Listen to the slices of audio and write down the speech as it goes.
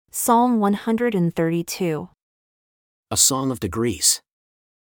Psalm 132. A Song of Degrees.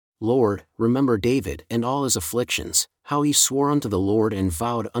 Lord, remember David and all his afflictions, how he swore unto the Lord and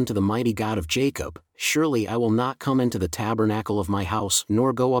vowed unto the mighty God of Jacob, Surely I will not come into the tabernacle of my house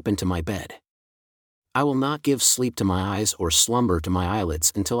nor go up into my bed. I will not give sleep to my eyes or slumber to my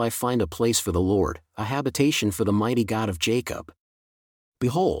eyelids until I find a place for the Lord, a habitation for the mighty God of Jacob.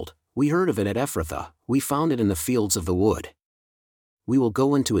 Behold, we heard of it at Ephrathah, we found it in the fields of the wood. We will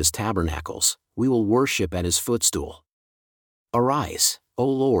go into his tabernacles, we will worship at his footstool. Arise, O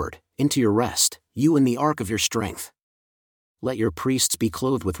Lord, into your rest, you in the ark of your strength. Let your priests be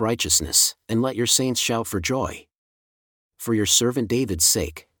clothed with righteousness, and let your saints shout for joy. For your servant David's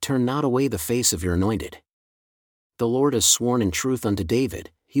sake, turn not away the face of your anointed. The Lord has sworn in truth unto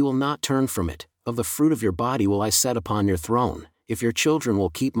David, he will not turn from it. Of the fruit of your body will I set upon your throne. If your children will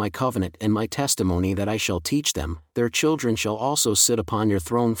keep my covenant and my testimony that I shall teach them, their children shall also sit upon your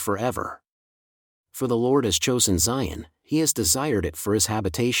throne forever. For the Lord has chosen Zion, he has desired it for his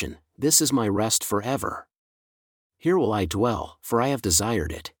habitation, this is my rest forever. Here will I dwell, for I have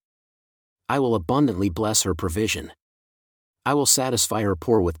desired it. I will abundantly bless her provision. I will satisfy her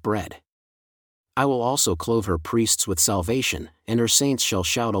poor with bread. I will also clothe her priests with salvation, and her saints shall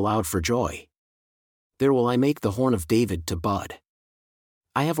shout aloud for joy. There will I make the horn of David to bud.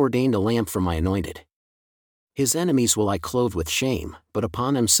 I have ordained a lamp for my anointed. His enemies will I clothe with shame, but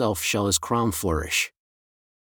upon himself shall his crown flourish.